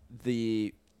that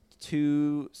the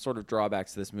two sort of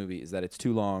drawbacks to this movie is that it's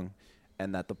too long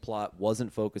and that the plot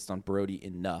wasn't focused on Brody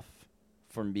enough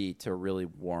for me to really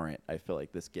warrant, I feel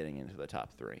like, this getting into the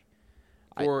top 3.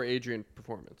 For Adrian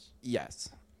performance. Yes.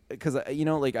 Because,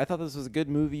 I thought this was a good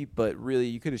movie, but really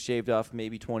you could have shaved off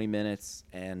maybe 20 minutes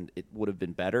and it would have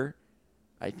been better,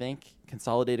 I think.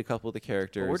 Consolidate a couple of the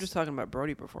characters. Well, we're just talking about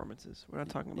Brody performances. We're not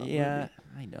talking about Yeah,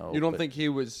 movie. I know. You don't but think he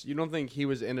was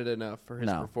in it enough for his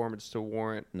No. performance to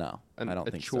warrant No, I don't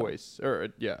a think choice? Or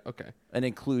okay. an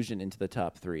inclusion into the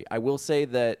top 3. I will say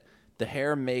that the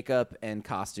hair, makeup, and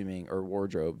costuming or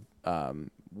wardrobe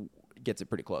gets it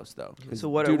pretty close, though. 'Cause So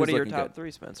what dude are is your looking top good.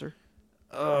 3, Spencer?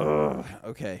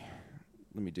 Okay,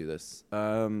 let me do this.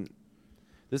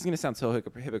 This is going to sound so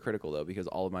hypocritical, though, because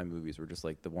all of my movies were just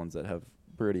like the ones that have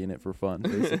Brody in it for fun,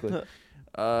 basically.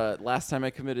 Last Time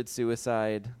I Committed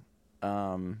Suicide,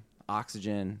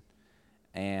 Oxygen,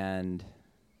 and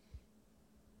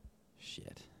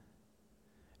shit.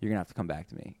 You're going to have to come back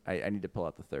to me. I need to pull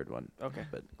out the third one. Okay.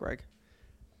 But Greg?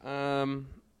 Dang.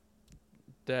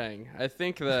 I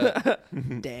think that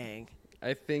Dang.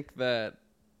 I think that,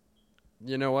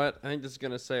 you know what? I think this is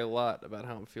going to say a lot about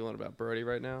how I'm feeling about Brody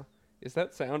right now. Is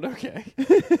that sound okay?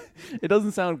 It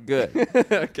doesn't sound good.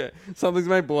 Okay. Something's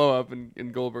might blow up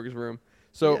in Goldberg's room.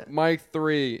 So Yeah. my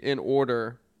 3 in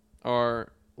order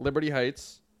are Liberty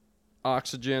Heights,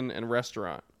 Oxygen, and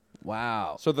Restaurant.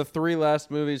 Wow. So the 3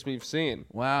 last movies we've seen.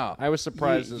 Wow. I was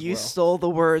surprised you as you well. stole the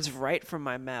words right from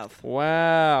my mouth.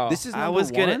 Wow. This is number I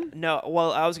was one? gonna no.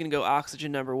 Well, I was gonna go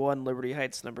Oxygen number 1, Liberty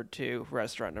Heights number 2,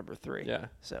 Restaurant number 3. Yeah.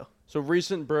 So So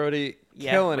recent Brody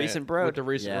Yeah, killing recent it Brody. with the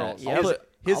recent Yeah. roles. I'll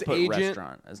His put agent,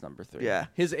 Restaurant as number 3. yeah.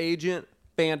 his agent,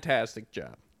 fantastic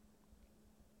job.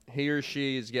 He or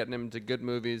she is getting him to good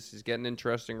movies. He's getting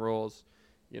interesting roles.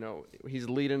 You know, he's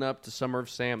leading up to Summer of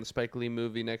Sam, the Spike Lee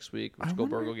movie next week, which I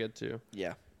Goldberg wonder- will get to.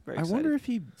 Yeah. Very I excited. wonder if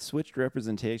he switched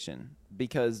representation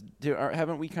because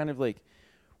haven't we kind of like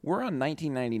we're on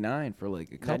 1999 for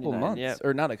like a couple 99, months yeah.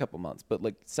 or not a couple months but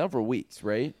like several weeks,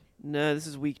 right? No, this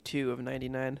is week 2 of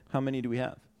 99. How many do we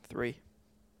have? 3.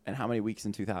 And how many weeks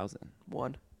in 2000?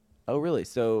 1. Oh, really?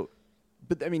 So,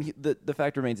 but I mean, the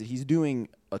fact remains that he's doing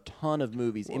a ton of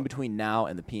movies in between now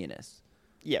and The Pianist.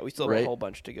 Yeah, we still have Right. a whole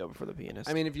bunch to go before The Pianist.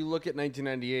 I mean, if you look at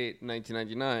 1998 and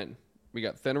 1999, we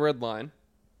got Thin Red Line,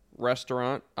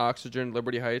 Restaurant, Oxygen,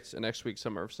 Liberty Heights, and next week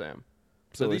Summer of Sam.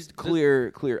 So these it's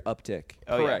clear uptick.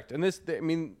 Oh, yeah. correct. And this, I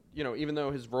mean, you know, even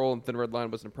though his role in Thin Red Line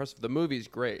wasn't impressive, the movie's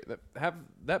great.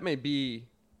 That may be.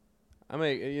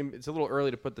 It's a little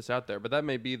early to put this out there, but that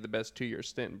may be the best 2-year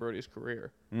stint in Brody's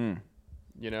career. Mm.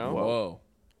 You know, Whoa.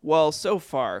 well, so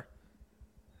far,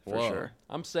 for Whoa. sure.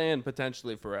 I'm saying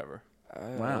potentially forever.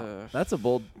 Wow. That's a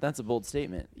bold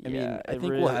statement. I mean, yeah, I it think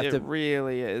really, we'll have it to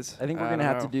really is. I think we're I going to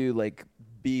don't have to know. do like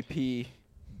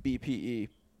BPE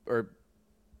or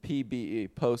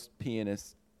PBE, post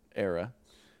Pianist era,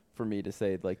 for me to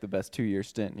say like the best 2-year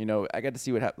stint. You know, I got to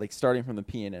see what happened, like starting from The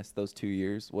Pianist, those 2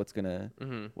 years, what's gonna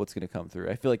come through.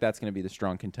 I feel like that's gonna be the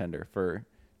strong contender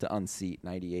to unseat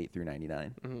 98 through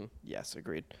 99. Yes,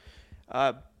 agreed.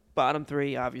 Bottom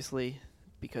 3, obviously,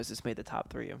 because it's made the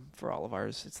top 3 for all of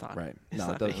ours. It's not Right. It's No,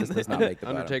 not it does, making this does not make the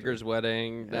bottom Undertaker's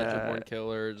Wedding, Natural Uh, Born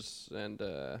Killers, and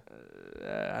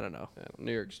I don't know.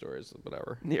 New York Stories,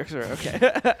 whatever. New York's are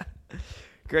okay.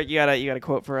 Greg, you got a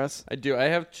quote for us? I do. I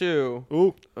have 2.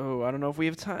 Oh, I don't know if we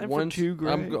have time One's, for 2,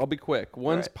 Greg. I'll be quick.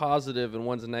 One's right. positive and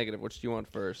one's negative. Which do you want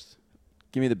first? three.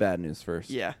 Give me the bad news first.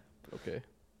 Yeah. Okay.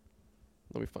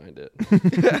 Let me find it.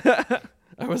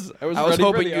 I was was ready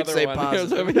hoping for the you'd other say one. I was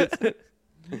positive. hoping you'd say-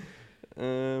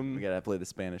 We gotta play the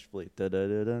Spanish Fleet.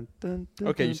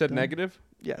 okay, you said negative?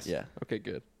 Yes. Yeah. Okay,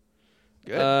 good.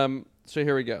 Good. So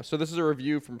here we go. So this is a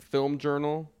review from Film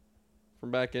Journal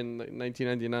from back in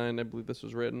 1999. I believe this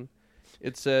was written.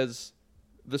 It says,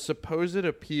 the supposed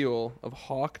appeal of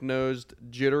hawk-nosed,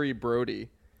 jittery Brody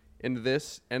in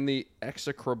this and the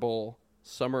execrable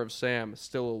Summer of Sam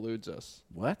still eludes us.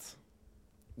 What?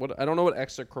 What I don't know what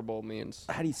execrable means.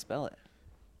 How do you spell it?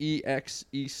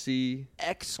 EXEC.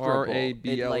 Execrable.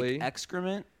 RABLE. Like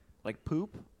excrement? Like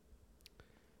poop?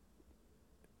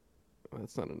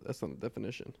 That's not a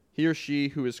definition. He or she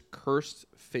who is cursed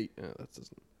fate. That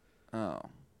doesn't. Oh.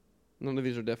 None of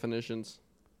these are definitions.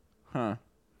 Huh.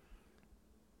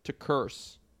 To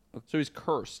curse. So he's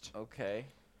cursed. Okay.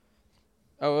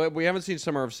 Oh, we haven't seen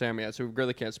Summer of Sam yet, so we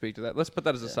really can't speak to that. Let's put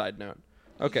that as a Yeah. side note.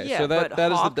 Okay, yeah, so that but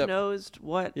that is the hawk-nosed,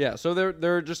 what? yeah. So they're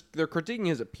critiquing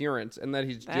his appearance and that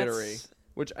he's jittery, That's-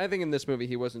 which I think in this movie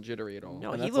he wasn't jittery at all.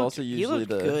 No, And he that's looked, also he usually looked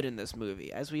the- good in this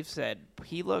movie. As we've said,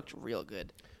 he looked real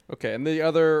good. Okay, and the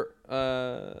other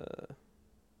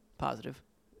Positive.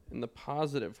 in the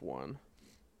positive one,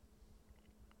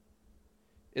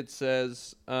 it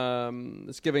says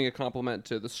it's giving a compliment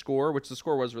to the score, which the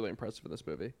score was really impressive in this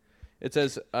movie. It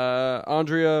says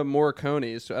Andrea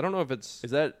Morricone. So I don't know if it's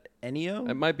Is that Ennio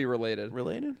it might be related.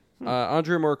 related?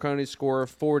 Andrea Morricone's score of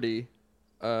 40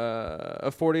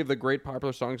 of the great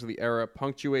popular songs of the era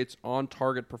punctuates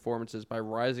on-target performances by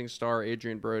rising star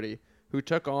Adrian Brody, who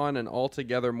took on an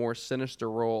altogether more sinister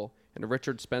role in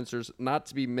Richard Spencer's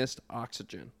not-to-be-missed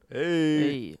Oxygen.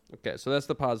 Hey. Okay, so that's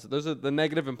the positive. Those are the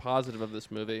negative and positive of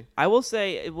this movie. I will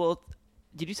say,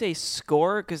 did you say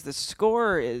score? Because the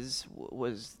score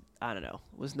was I don't know,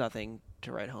 was nothing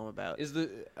to write home about. Is the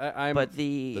I'm but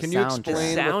the can you soundtrack.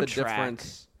 explain The what the soundtrack.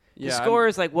 difference? the Yeah, score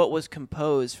is like what was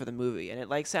composed for the movie, and it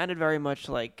like sounded very much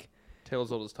like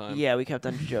Tales Old as Time. yeah. We kept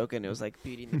on joking. It was like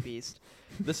Beauty and the Beast.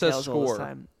 This says Tales Old as score.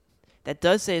 Time. That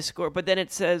does say score, but then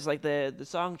it says like the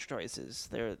song choices.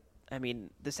 I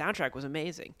mean, the soundtrack was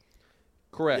amazing.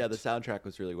 Correct. Yeah, the soundtrack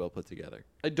was really well put together.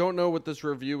 I don't know what this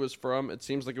review was from. It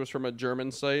seems like it was from a German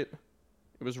site.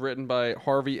 It was written by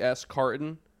Harvey S.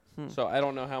 Carton. So I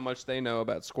don't know how much they know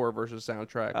about score versus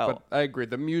soundtrack. Oh. But I agree.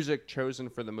 The music chosen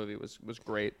for the movie was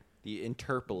great. The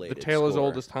interpolated. The Tale as score.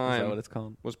 Old as Time. Is that what it's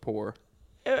called? Was poor.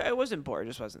 It wasn't poor. It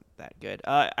just wasn't that good.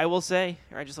 I will say,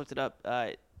 or I just looked it up.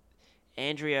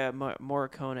 Andrea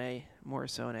Morricone,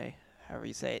 however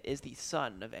you say it, is the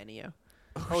son of Ennio.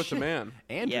 Oh, it's a man.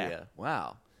 Andrea.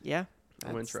 Wow. Yeah,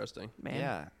 Oh, interesting. man.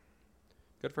 Yeah.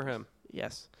 Good for him.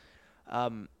 Yes.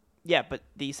 Yeah, but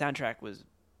the soundtrack was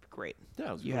great. Yeah,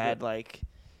 it was You really had good. like,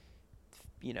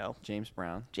 James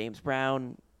Brown, James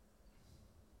Brown.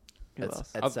 Who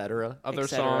else? etc. Other Et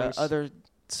cetera, songs. other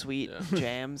sweet Yeah.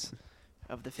 jams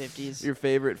of the 50s. Your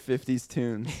favorite '50s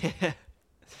tunes.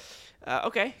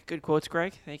 Okay, good quotes,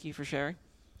 Greg. Thank you for sharing.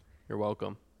 You're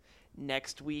welcome.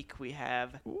 Next week we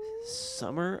have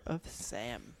Summer of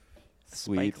Sam.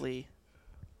 Sweet. Spike Lee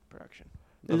production.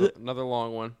 Another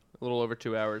long one. A little over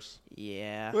 2 hours.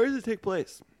 Yeah. Where does it take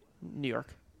place? New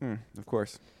York, Of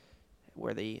course.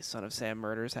 where the Son of Sam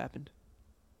murders happened.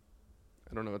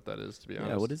 I don't know what that is, to be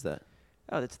honest. Yeah. What is that?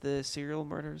 Oh, that's the serial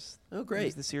murders. Oh,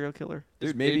 He's the serial killer.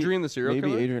 Is Adrian the serial maybe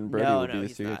killer? Adrian Brody No, would no, be the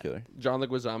he's serial not. killer. John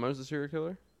Leguizamo is the serial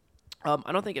killer?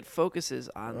 I don't think it focuses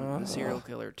on the serial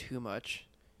killer too much.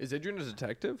 Is Adrian a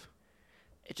detective?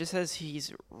 It just says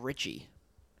he's Richie.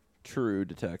 True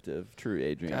detective. True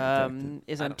Adrian detective.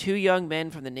 Is on two young men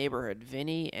from the neighborhood,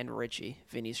 Vinny and Richie,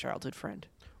 Vinny's childhood friend.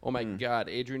 Oh my God,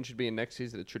 Adrian should be in next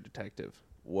season of True Detective.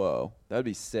 Whoa, that'd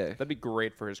be sick. That'd be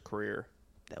great for his career.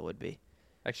 That would be.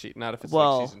 Actually, not if it's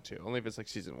Well- like season 2. Only if it's like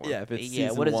season 1. Yeah, if it's Yeah,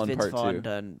 season what has 1, Vince part Vaughn 2.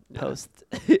 done Yeah. post?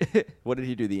 What did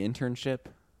he do? The Internship?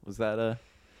 Was that a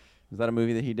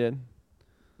movie that he did?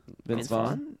 Vince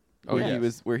Vaughn? Oh, where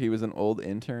yes. he was an old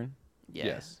intern. Yeah,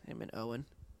 Yes. him and Owen.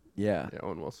 Yeah, Yeah,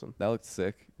 Owen Wilson. that looked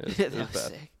sick. It was, That it was was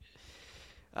bad. sick.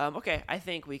 Okay, I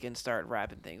think we can start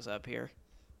wrapping things up here.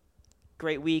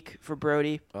 Great week for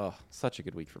Brody. Oh, such a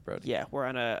good week for Brody. Yeah, we're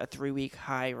on a 3-week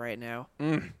high right now.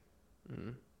 Mhm.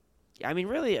 I mean,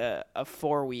 really a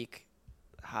 4-week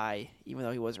high, even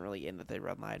though he wasn't really in the Thin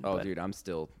Red Line. Oh, but dude, I'm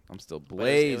still it was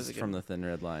blazed a good from the Thin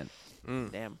Red Line.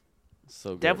 damn.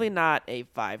 So good. Definitely not a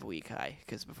 5-week high,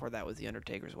 because before that was The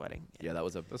Undertaker's Wedding. Yeah, that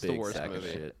was a That's the big worst sack movie.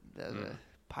 of shit. That was a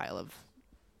pile of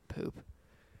poop.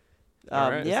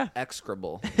 All right. Yeah.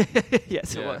 Execrable.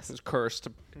 Yes, it Yeah, was. it's cursed.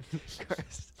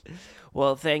 Cursed.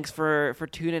 Well, thanks for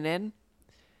tuning in.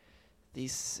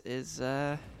 This is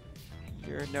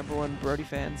your number one Brody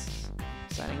fans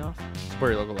signing off.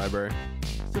 Support your local library.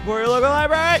 Support your local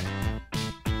library!